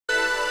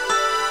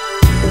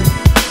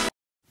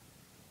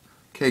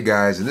Okay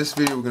guys, in this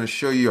video we're going to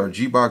show you our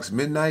GBOx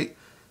Midnight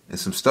and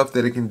some stuff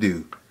that it can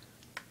do.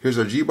 Here's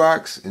our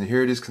GBOx and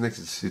here it is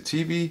connected to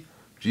TV.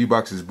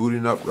 GBOx is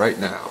booting up right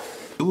now.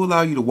 It will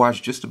allow you to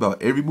watch just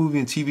about every movie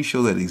and TV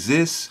show that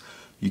exists.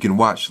 You can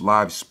watch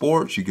live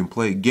sports, you can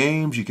play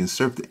games, you can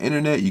surf the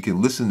internet, you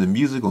can listen to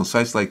music on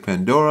sites like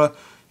Pandora.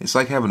 It's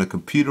like having a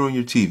computer on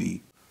your TV.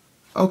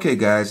 Okay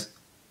guys,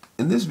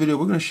 in this video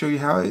we're going to show you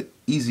how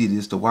easy it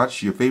is to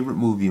watch your favorite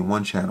movie in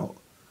one channel.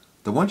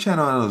 The one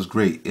channel is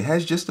great. It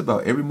has just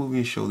about every movie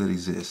and show that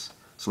exists.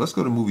 So let's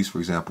go to movies, for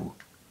example.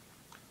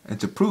 And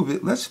to prove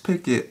it, let's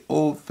pick an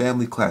old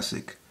family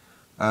classic.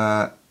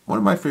 One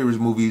of my favorite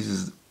movies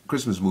is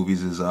Christmas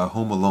movies is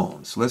Home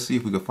Alone. So let's see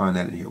if we can find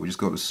that in here. We just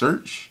go to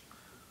search,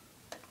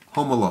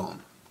 Home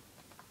Alone.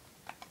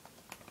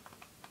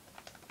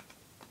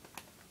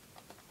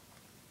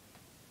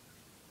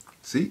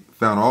 See,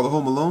 found all the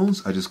Home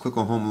Alones. I just click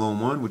on Home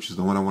Alone 1, which is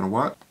the one I want to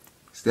watch.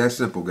 It's that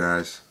simple,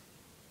 guys.